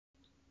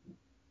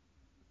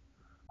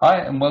Hi,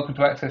 and welcome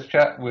to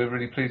AXSChat. We're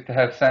really pleased to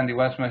have Sandi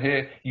Wassmer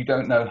here. You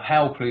don't know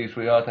how pleased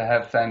we are to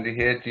have Sandi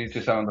here due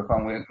to some of the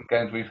fun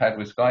games we've had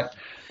with Skype.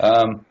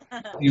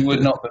 You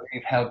would not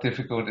believe how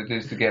difficult it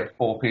is to get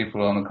four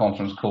people on a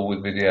conference call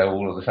with video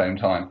all at the same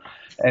time.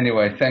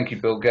 Anyway, thank you,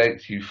 Bill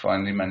Gates. You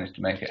finally managed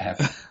to make it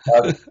happen.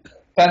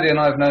 Sandi and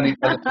I have known each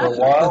other for a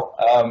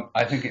while.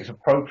 I think it's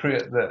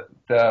appropriate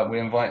that we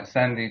invite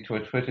Sandi to a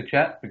Twitter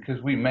chat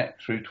because we met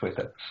through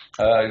Twitter.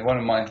 One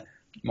of my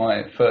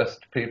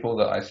first people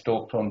that I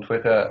stalked on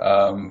Twitter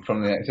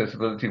from the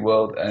accessibility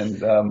world,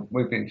 and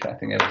we've been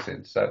chatting ever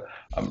since. So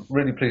I'm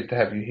really pleased to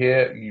have you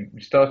here. You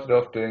started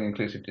off doing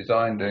inclusive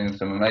design, doing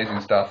some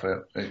amazing stuff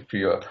for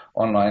your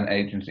online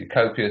agency,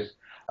 Copious,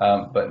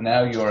 but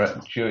now you're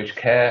at Jewish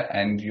Care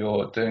and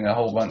you're doing a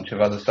whole bunch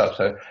of other stuff.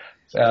 So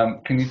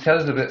can you tell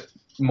us a bit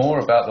more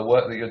about the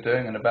work that you're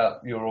doing and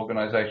about your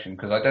organization?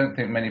 Because I don't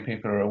think many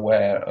people are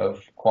aware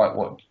of quite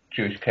what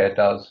Jewish Care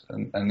does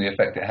and the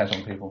effect it has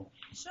on people.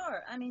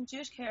 Sure. I mean,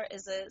 Jewish Care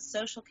is a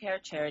social care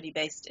charity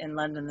based in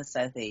London, the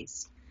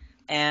Southeast.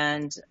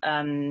 And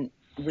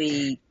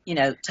we,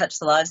 touch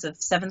the lives of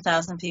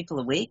 7,000 people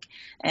a week.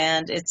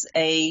 And it's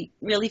a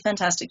really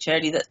fantastic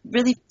charity that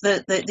really,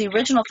 the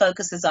original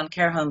focus is on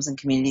care homes and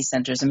community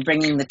centers and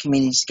bringing the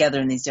community together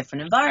in these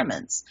different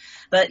environments.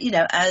 But,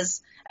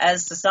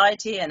 as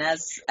society and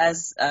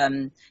as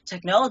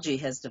technology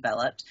has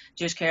developed,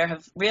 Jewish Care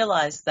have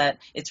realized that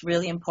it's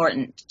really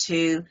important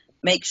to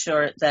make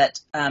sure that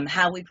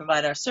how we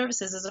provide our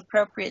services is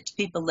appropriate to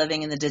people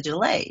living in the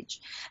digital age.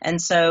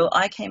 And so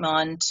I came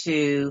on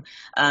to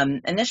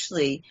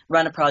initially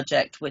run a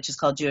project which is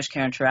called Jewish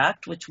Care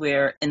Interact, which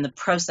we're in the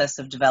process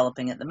of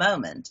developing at the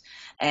moment.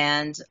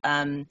 And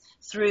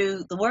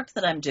through the work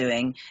that I'm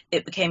doing,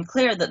 it became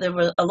clear that there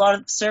were a lot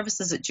of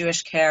services at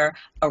Jewish Care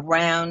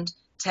around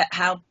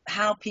how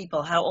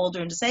older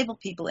and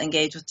disabled people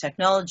engage with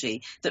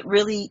technology that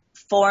really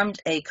formed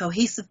a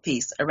cohesive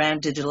piece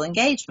around digital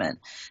engagement.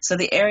 So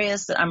the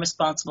areas that I'm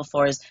responsible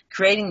for is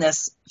creating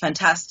this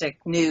fantastic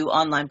new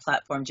online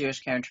platform, Jewish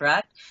Care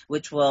Interact,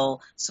 which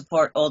will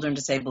support older and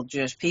disabled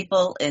Jewish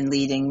people in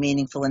leading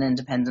meaningful and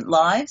independent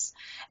lives.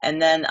 And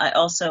then I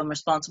also am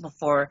responsible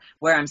for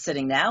where I'm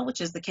sitting now,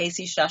 which is the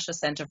Casey Shusha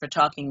Center for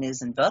Talking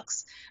News and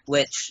Books,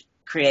 which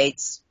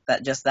creates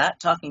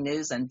talking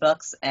news and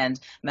books and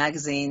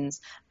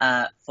magazines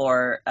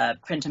for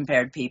print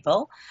impaired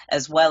people,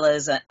 as well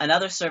as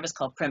another service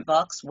called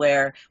Printbox,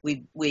 where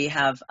we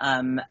have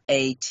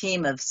a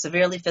team of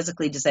severely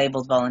physically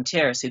disabled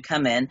volunteers who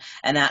come in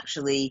and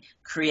actually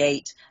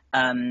create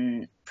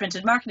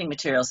printed marketing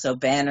materials, so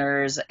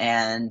banners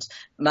and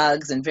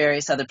mugs and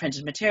various other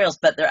printed materials,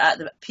 but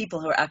the people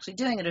who are actually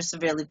doing it are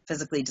severely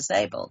physically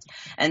disabled.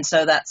 And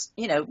so that's,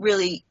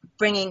 really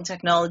bringing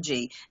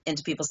technology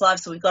into people's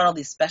lives. So we've got all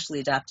these specially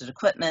adapted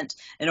equipment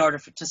in order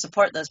to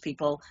support those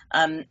people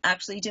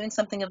actually doing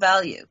something of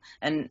value.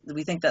 And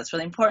we think that's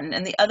really important.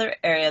 And the other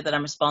area that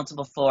I'm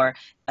responsible for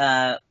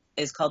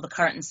is called the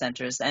Carton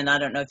Centers. And I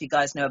don't know if you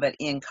guys know about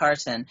Ian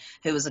Carton,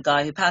 who was a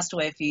guy who passed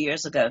away a few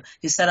years ago,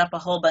 who set up a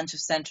whole bunch of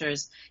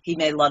centers. He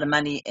made a lot of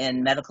money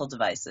in medical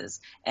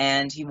devices,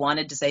 and he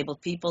wanted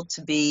disabled people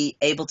to be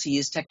able to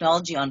use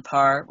technology on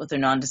par with their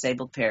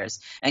non-disabled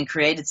peers, and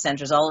created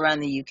centers all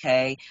around the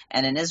UK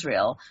and in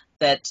Israel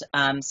that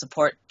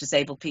support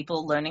disabled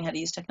people learning how to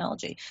use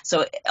technology.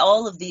 So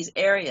all of these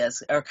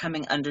areas are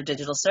coming under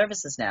digital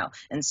services now.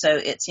 And so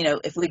it's,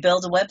 if we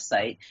build a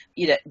website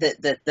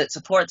that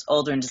supports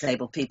older and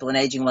disabled people and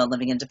aging well,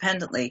 living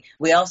independently,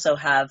 we also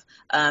have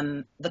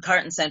the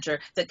Carton Center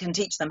that can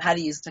teach them how to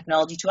use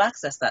technology to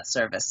access that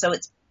service. So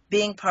it's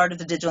being part of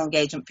the digital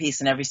engagement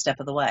piece in every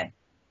step of the way.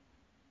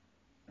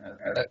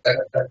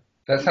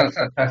 That sounds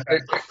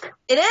fantastic.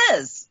 It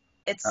is.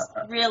 It's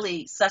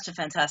really such a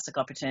fantastic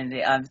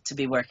opportunity to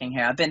be working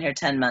here. I've been here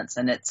 10 months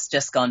and it's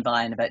just gone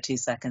by in about 2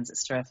 seconds.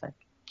 It's terrific.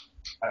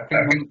 I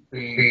think one of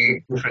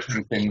the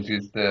interesting things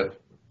is the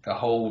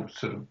whole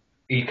sort of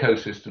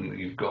ecosystem that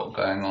you've got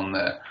going on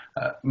there.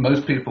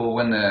 Most people,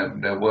 when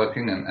they're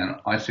working, and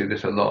I see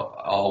this a lot,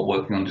 are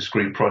working on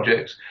discrete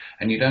projects,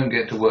 and you don't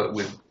get to work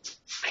with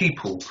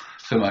people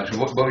so much. And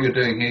what you're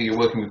doing here, you're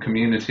working with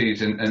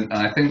communities, and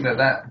I think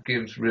that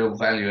gives real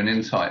value and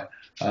insight.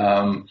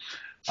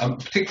 I'm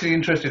particularly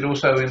interested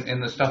also in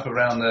the stuff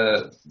around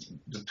the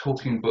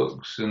talking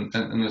books and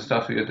the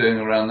stuff that you're doing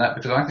around that,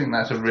 because I think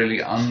that's a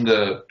really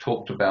under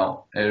talked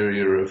about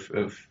area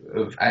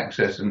of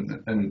access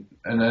and an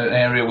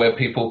area where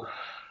people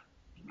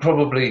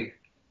probably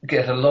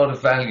get a lot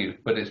of value,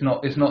 but it's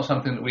not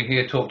something that we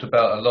hear talked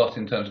about a lot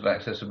in terms of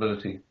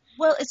accessibility.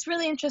 Well, it's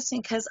really interesting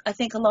because I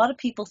think a lot of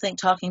people think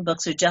talking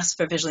books are just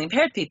for visually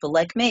impaired people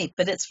like me,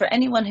 but it's for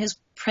anyone who's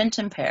print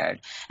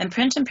impaired. And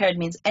print impaired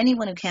means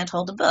anyone who can't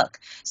hold a book.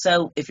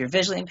 So if you're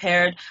visually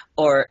impaired,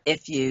 or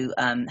if you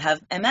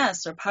have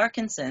MS or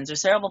Parkinson's or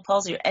cerebral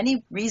palsy or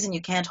any reason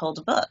you can't hold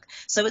a book.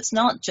 So it's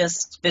not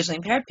just visually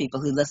impaired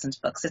people who listen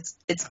to books.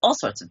 It's all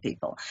sorts of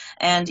people.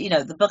 And,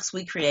 the books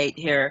we create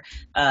here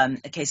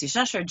at Casey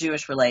Shusha are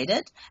Jewish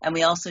related. And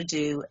we also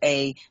do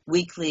a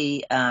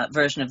weekly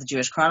version of the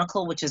Jewish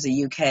Chronicle, which is a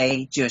the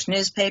UK Jewish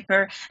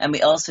newspaper, and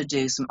we also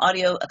do some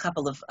audio, a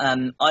couple of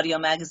audio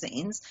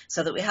magazines,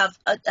 so that we have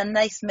a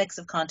nice mix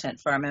of content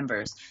for our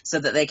members, so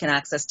that they can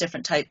access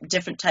different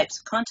types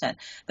of content.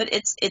 But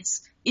it's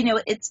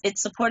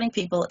supporting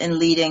people in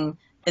leading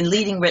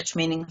rich,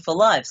 meaningful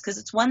lives. Because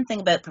it's one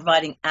thing about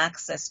providing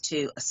access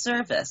to a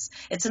service.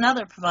 It's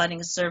another providing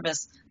a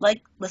service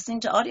like listening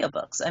to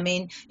audiobooks. I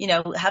mean,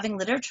 having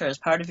literature as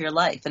part of your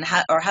life, and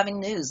or having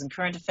news and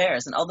current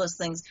affairs and all those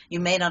things you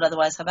may not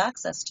otherwise have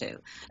access to.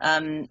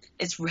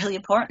 It's really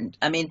important.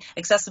 I mean,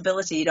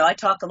 accessibility, I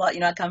talk a lot,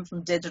 I come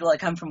from digital, I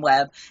come from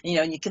web,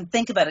 and you can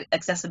think about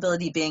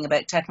accessibility being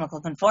about technical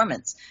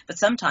conformance, but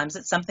sometimes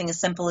it's something as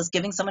simple as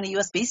giving someone a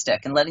USB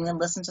stick and letting them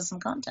listen to some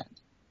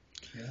content.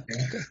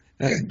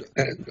 Yeah.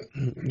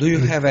 Do you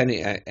have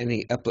any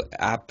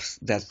apps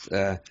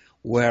that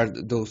where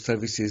those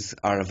services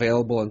are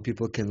available and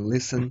people can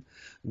listen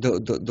the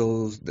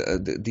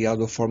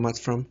audio formats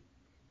from?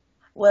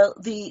 Well,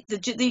 the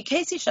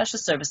AXSChat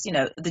service,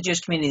 the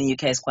Jewish community in the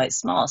UK is quite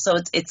small, so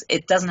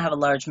it doesn't have a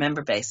large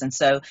member base, and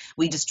so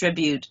we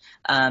distribute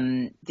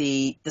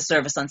the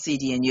service on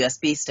CD and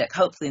USB stick.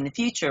 Hopefully, in the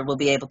future, we'll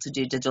be able to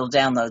do digital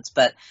downloads,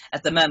 but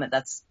at the moment,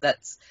 that's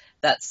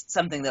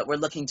something that we're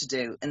looking to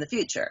do in the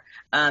future.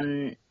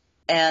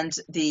 And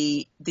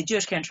the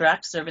Jewish Care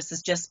Interact service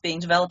is just being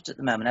developed at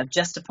the moment. I've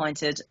just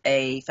appointed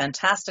a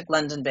fantastic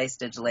London-based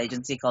digital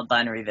agency called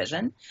Binary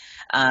Vision.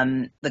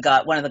 One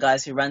of the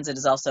guys who runs it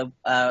is also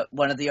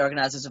one of the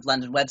organizers of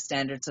London Web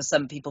Standards, so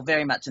some people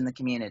very much in the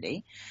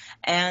community.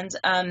 And,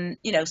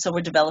 so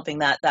we're developing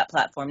that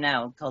platform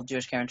now called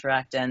Jewish Care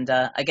Interact, and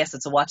I guess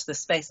it's a watch this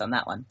space on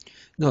that one.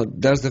 No,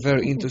 there's a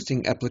very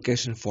interesting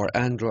application for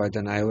Android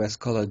and iOS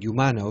called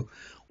Humano,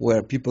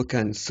 where people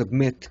can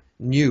submit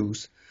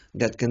news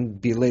that can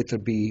later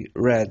be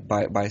read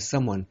by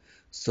someone.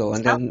 So,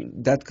 and then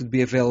that could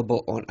be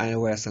available on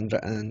iOS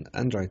and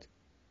Android.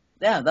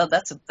 Yeah,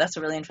 that's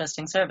a really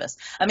interesting service.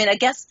 I mean, I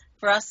guess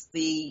for us,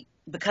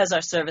 because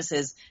our service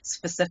is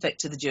specific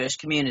to the Jewish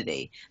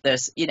community,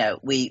 there's,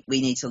 we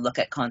need to look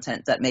at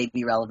content that may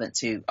be relevant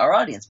to our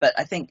audience. But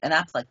I think an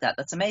app like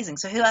that's amazing.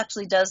 So who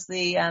actually does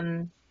who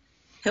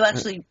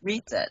actually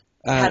reads it?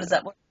 How does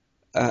that work?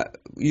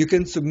 You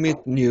can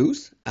submit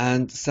news,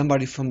 and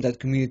somebody from that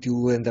community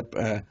will end up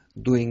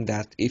doing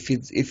that if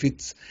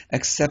it's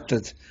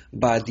accepted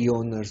by the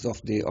owners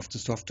of the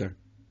software.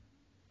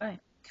 Right.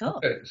 Cool.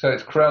 Okay, so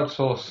it's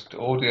crowdsourced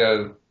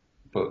audio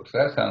books.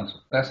 That sounds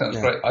Yeah.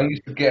 great. I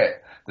used to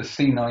get the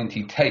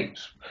C90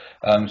 tapes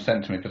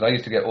sent to me because I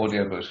used to get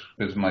audiobooks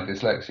because of my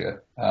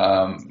dyslexia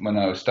when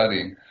I was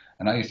studying,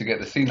 and I used to get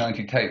the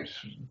C90 tapes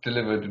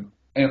delivered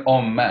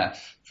en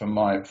masse from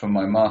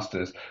my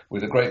masters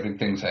with a great big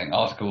thing saying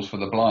articles for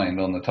the blind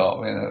on the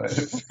top.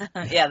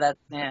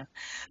 Yeah.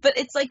 But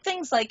it's like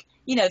things like,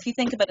 if you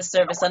think about a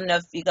service, I don't know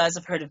if you guys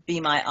have heard of Be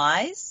My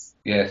Eyes.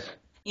 Yes.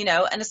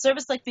 And a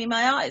service like Be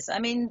My Eyes, I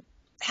mean,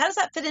 how does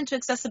that fit into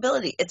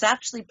accessibility? It's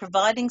actually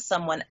providing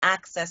someone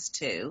access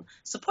to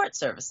support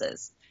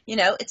services.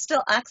 It's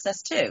still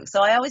access to.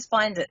 So I always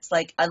find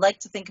I like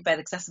to think about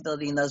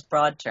accessibility in those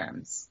broad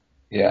terms.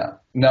 Yeah,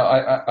 no,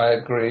 I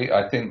agree.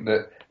 I think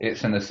that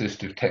it's an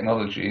assistive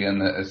technology,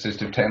 and that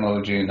assistive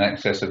technology and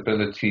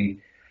accessibility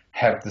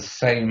have the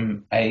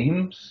same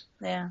aims,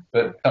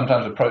 but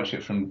sometimes approach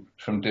it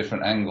from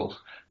different angles.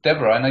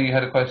 Deborah, I know you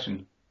had a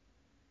question.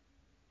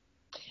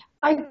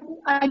 I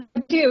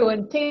do,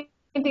 and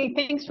Sandy,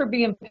 thanks for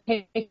being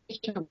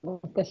patient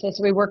with this as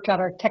we worked out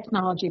our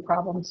technology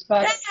problems.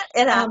 But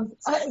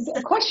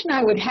a question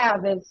I would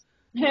have is,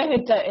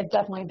 it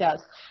definitely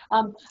does.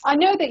 I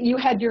know that you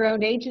had your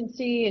own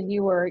agency, and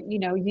you were,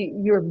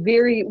 you're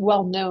very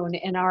well known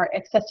in our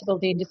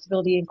accessibility and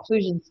disability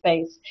inclusion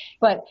space.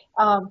 But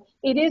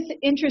it is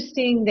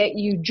interesting that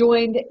you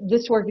joined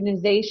this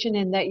organization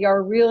and that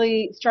you're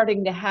really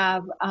starting to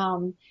have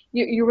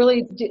you're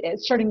really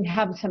starting to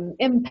have some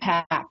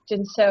impact.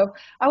 And so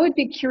I would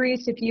be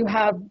curious if you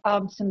have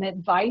some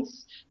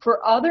advice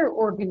for other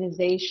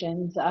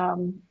organizations,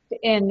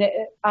 and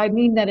I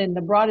mean that in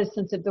the broadest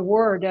sense of the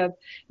word, of,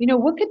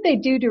 what could they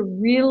do to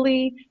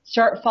really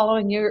start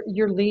following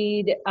your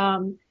lead,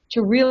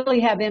 to really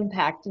have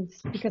impact? And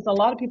because a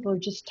lot of people are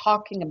just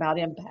talking about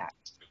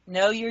impact.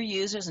 Know your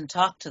users and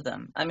talk to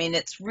them. I mean,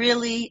 it's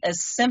really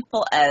as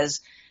simple as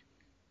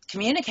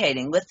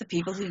communicating with the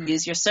people who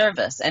use your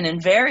service, and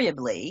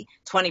invariably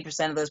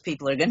 20% of those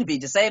people are going to be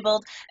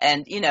disabled,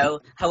 and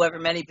however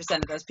many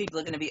percent of those people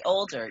are going to be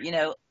older.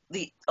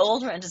 The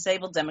older and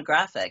disabled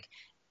demographic,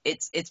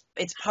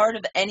 it's part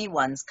of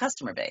anyone's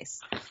customer base.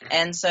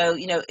 And so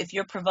if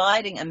you're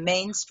providing a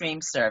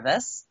mainstream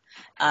service,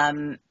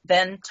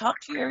 then talk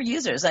to your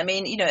users. I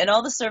mean, in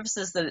all the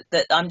services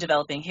that I'm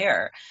developing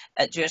here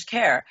at Jewish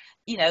Care,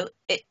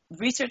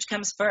 research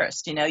comes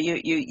first.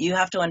 You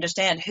have to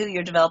understand who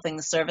you're developing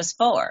the service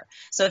for.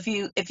 So if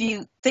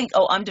you think,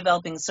 oh, I'm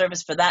developing a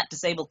service for that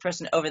disabled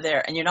person over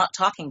there, and you're not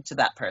talking to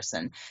that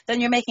person,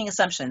 then you're making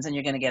assumptions and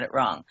you're going to get it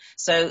wrong.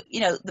 So,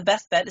 the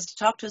best bet is to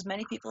talk to as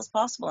many people as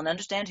possible and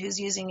understand who's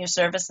using your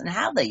service and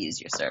how they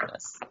use your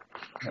service.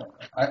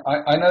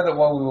 I know that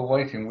while we were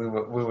waiting, we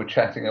were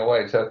chatting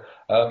away. So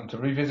to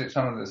revisit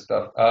some of this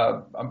stuff,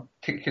 I'm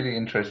particularly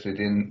interested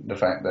in the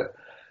fact that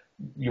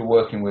you're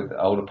working with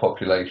older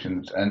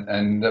populations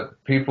and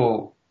that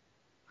people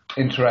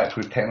interact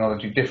with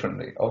technology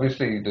differently.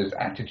 Obviously, there's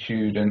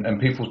attitude and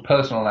people's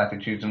personal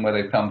attitudes and where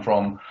they've come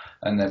from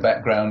and their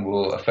background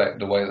will affect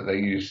the way that they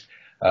use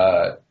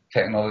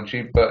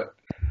technology. But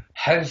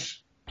has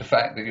the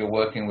fact that you're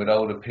working with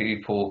older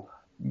people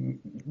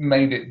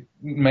made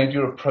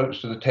your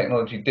approach to the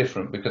technology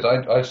different? Because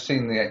I've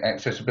seen the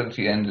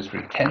accessibility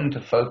industry tend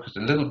to focus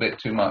a little bit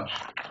too much,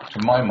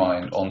 to my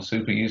mind, on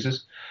super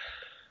users.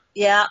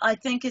 Yeah, I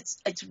think it's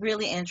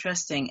really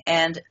interesting,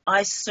 and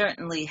I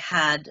certainly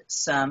had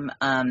some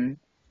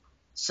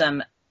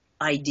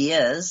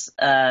ideas,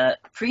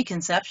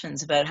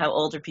 preconceptions about how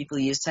older people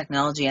use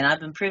technology, and I've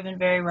been proven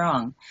very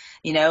wrong.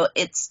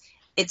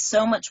 It's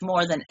so much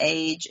more than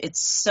age. It's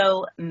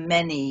so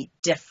many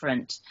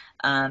different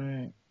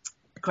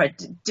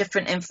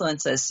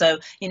influences. So,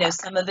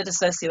 some of it is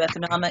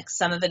socioeconomic,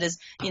 some of it is,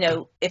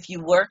 if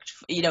you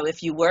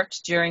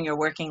worked during your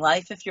working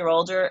life, if you're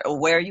older, or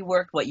where you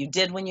worked, what you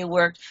did when you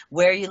worked,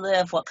 where you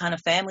live, what kind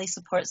of family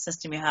support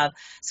system you have.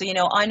 So,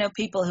 I know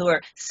people who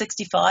are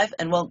 65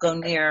 and won't go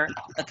near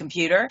a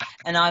computer.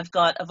 And I've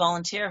got a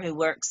volunteer who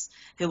works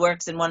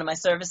in one of my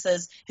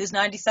services who's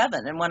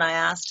 97. And when I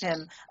asked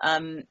him,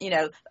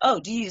 oh,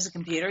 do you use a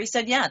computer? He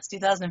said, yeah, it's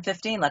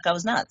 2015. Like I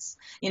was nuts.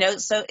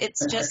 So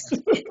it's just,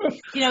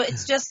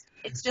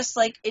 it's just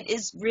like, it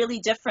is really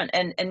different,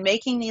 and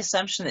making the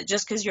assumption that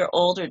just because you're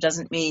older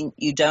doesn't mean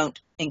you don't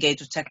engage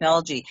with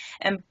technology.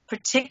 And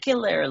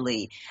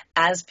particularly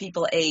as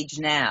people age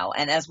now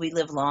and as we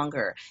live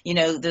longer,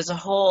 there's a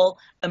whole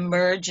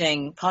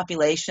emerging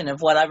population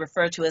of what I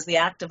refer to as the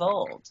active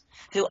old,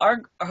 who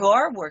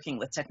are working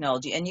with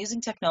technology and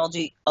using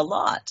technology a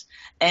lot,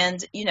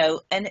 and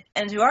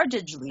and who are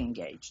digitally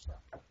engaged.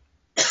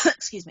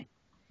 Excuse me.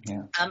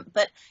 Yeah.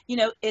 But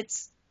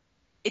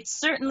it's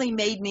certainly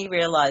made me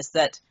realize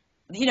that,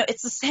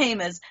 it's the same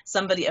as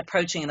somebody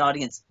approaching an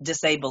audience,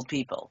 disabled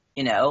people,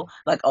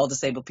 like all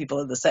disabled people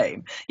are the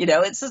same.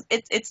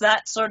 It's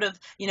that sort of,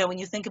 when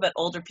you think about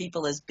older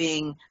people as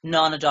being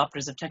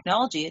non-adopters of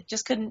technology, it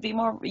just couldn't be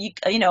more,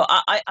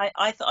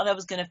 I thought I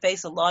was going to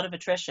face a lot of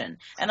attrition,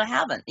 and I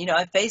haven't.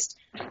 I faced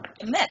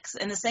a mix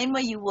in the same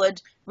way you would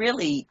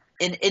really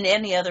in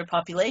any other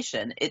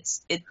population.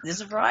 There's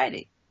a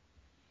variety.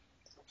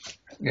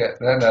 Yeah,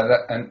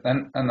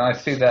 and I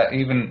see that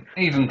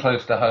even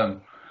close to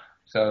home.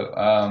 So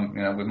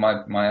with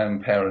my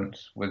own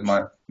parents, with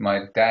my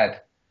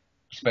dad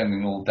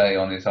spending all day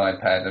on his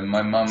iPad, and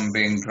my mum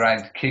being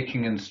dragged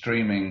kicking and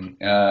streaming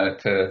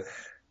to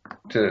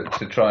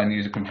try and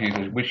use a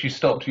computer, which she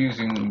stopped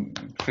using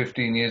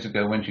 15 years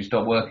ago when she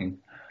stopped working.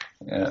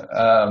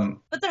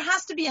 But there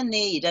has to be a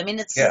need. I mean,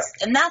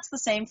 and that's the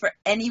same for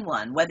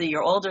anyone, whether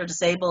you're older,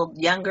 disabled,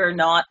 younger,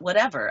 not,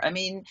 whatever. I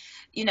mean,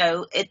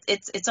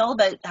 it's all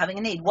about having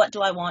a need. What do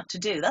I want to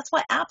do? That's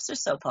why apps are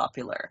so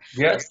popular.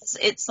 Yeah.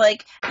 It's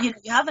like, you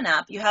have an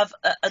app, you have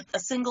a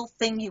single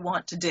thing you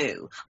want to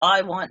do.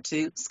 I want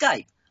to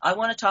Skype. I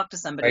want to talk to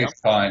somebody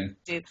else.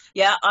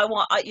 Yeah,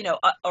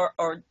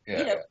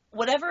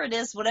 whatever it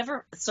is,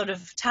 whatever sort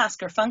of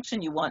task or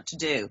function you want to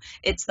do.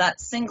 It's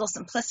that single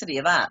simplicity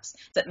of apps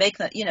that make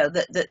that,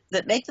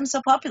 that make them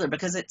so popular,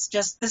 because it's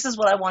just, this is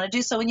what I want to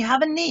do. So when you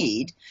have a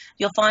need,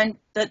 you'll find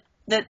that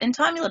in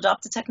time you'll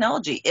adopt the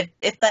technology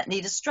if that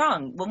need is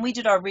strong. When we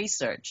did our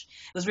research,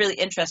 it was really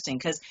interesting,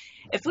 because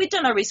if we'd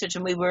done our research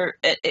and we were,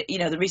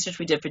 the research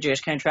we did for Jewish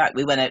Care Interact,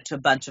 we went out to a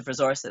bunch of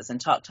resources and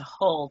talked to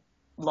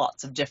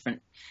lots of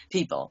different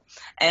people.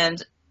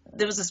 And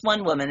there was this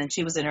one woman, and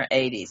she was in her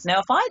 80s. Now,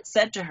 if I had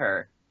said to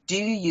her, do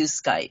you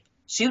use Skype?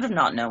 She would have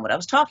not known what I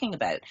was talking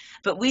about.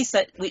 But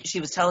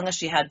she was telling us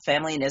she had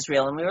family in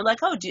Israel, and we were like,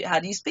 oh, how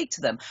do you speak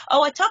to them?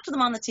 Oh, I talk to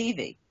them on the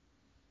TV.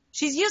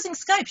 She's using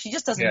Skype. She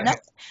just doesn't know.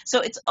 So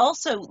it's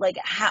also like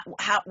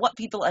what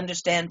people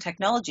understand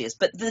technology is.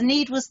 But the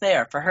need was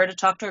there for her to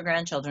talk to her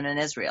grandchildren in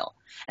Israel.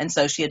 And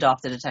so she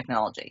adopted a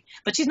technology.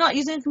 But she's not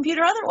using a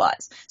computer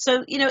otherwise.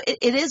 So,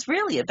 it is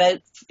really about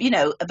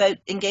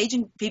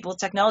engaging people with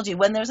technology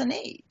when there's a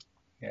need.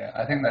 Yeah,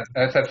 I think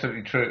that's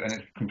absolutely true. And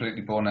it's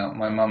completely borne out.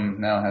 My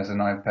mum now has an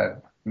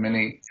iPad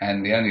mini,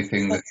 and the only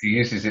thing that she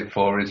uses it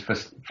for is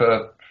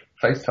for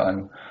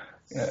FaceTime.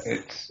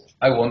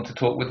 I want to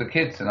talk with the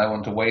kids, and I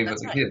want to wave at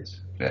the kids.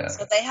 Yeah.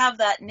 So they have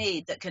that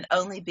need that can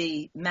only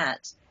be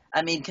met.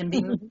 I mean,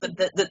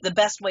 the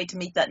best way to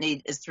meet that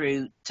need is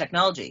through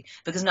technology,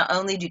 because not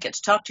only do you get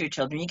to talk to your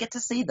children, you get to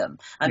see them.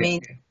 I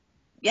mean,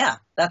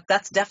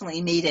 that's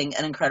definitely meeting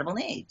an incredible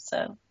need.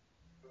 So.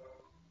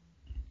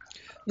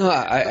 No,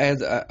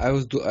 I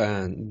was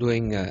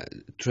doing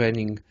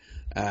training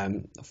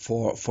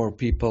for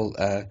people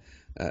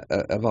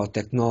about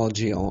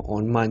technology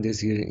on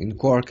Mondays here in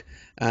Cork,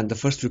 and the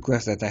first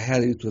request that I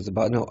had, it was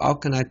about, no, how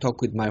can I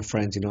talk with my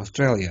friends in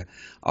Australia?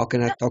 How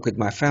can I talk with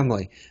my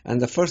family? And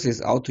the first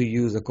is how to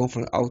use a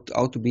conference, how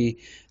to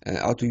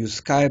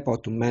use Skype, how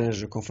to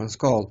manage a conference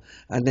call,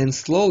 and then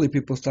slowly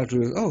people start to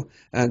realize, oh,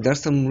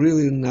 there's some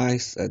really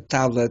nice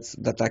tablets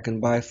that I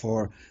can buy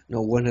for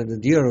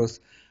 100 euros,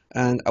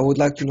 and I would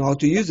like to know how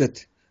to use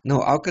it. No,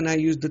 how can I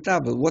use the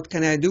tablet? What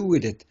can I do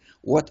with it?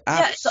 What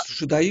apps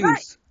should I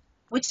use?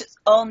 Which is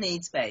all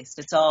needs-based.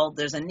 It's all,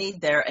 there's a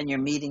need there and you're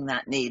meeting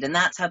that need. And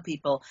that's how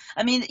people,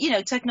 I mean,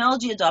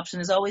 technology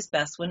adoption is always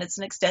best when it's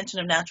an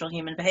extension of natural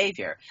human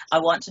behavior. I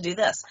want to do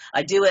this.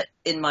 I do it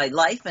in my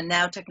life, and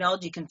now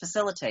technology can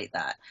facilitate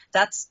that.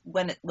 That's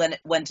when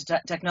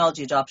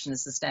technology adoption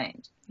is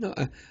sustained. No,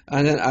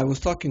 and then I was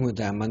talking with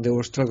them, and they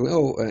were struggling.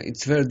 Oh,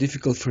 it's very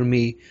difficult for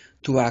me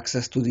to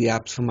access to the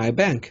apps from my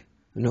bank.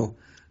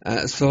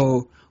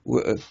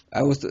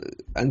 I was,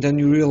 and then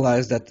you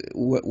realize that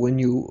when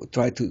you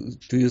try to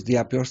use the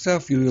app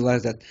yourself, you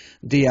realize that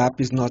the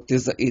app is not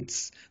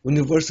it's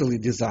universally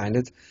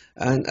designed,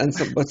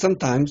 but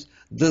sometimes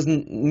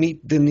doesn't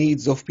meet the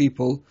needs of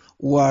people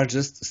who are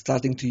just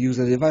starting to use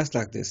a device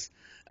like this,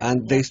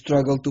 and they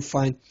struggle to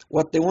find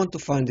what they want to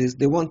find is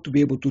they want to be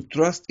able to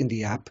trust in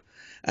the app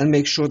and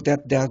make sure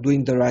that they are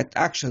doing the right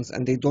actions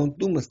and they don't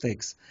do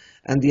mistakes,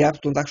 and the apps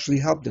don't actually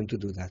help them to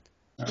do that.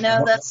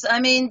 No, is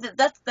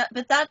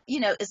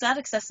that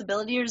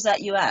accessibility or is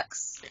that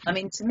UX? I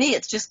mean, to me,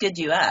 it's just good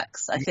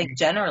UX. I think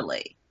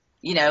generally,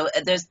 I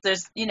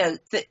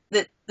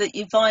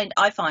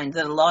find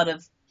that a lot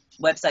of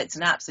websites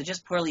and apps are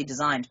just poorly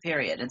designed,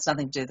 period. It's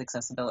nothing to do with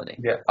accessibility.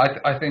 Yeah,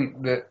 I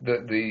think that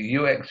the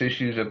UX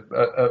issues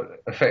are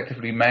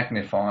effectively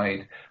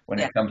magnified when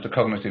it comes to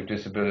cognitive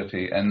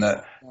disability, and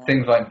that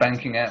things like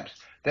banking apps,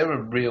 they're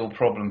a real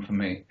problem for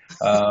me.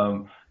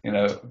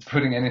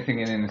 Putting anything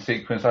in a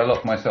sequence, I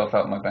lock myself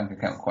out of my bank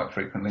account quite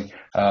frequently.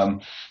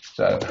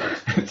 So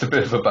it's a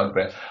bit of a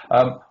bugbear.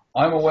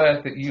 I'm aware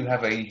that you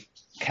have a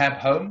cab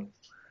home,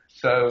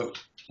 so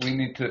we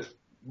need to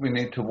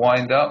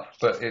wind up,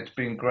 but it's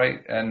been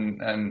great,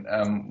 and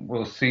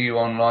we'll see you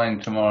online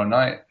tomorrow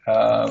night.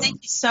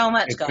 Thank you so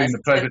much, guys. It's been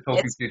a pleasure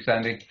talking to you,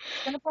 Sandy.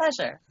 It's been a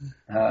pleasure.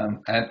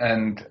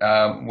 And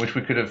wish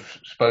we could have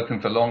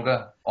spoken for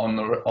longer on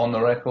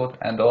the record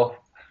and off.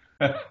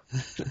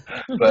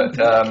 But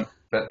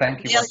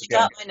thank you. Neil, you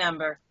got my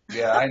number.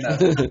 Yeah, I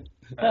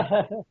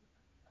know.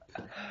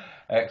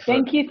 Excellent.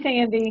 Thank you,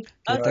 Sandy.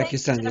 Thank you,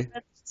 Sandy.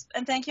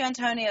 And thank you,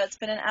 Antonio. It's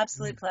been an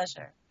absolute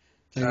pleasure.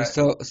 Thank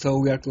you. So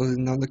we are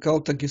closing down the call.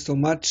 Thank you so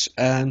much,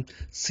 and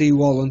see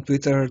you all on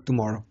Twitter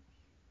tomorrow.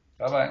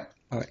 Bye-bye.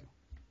 Bye.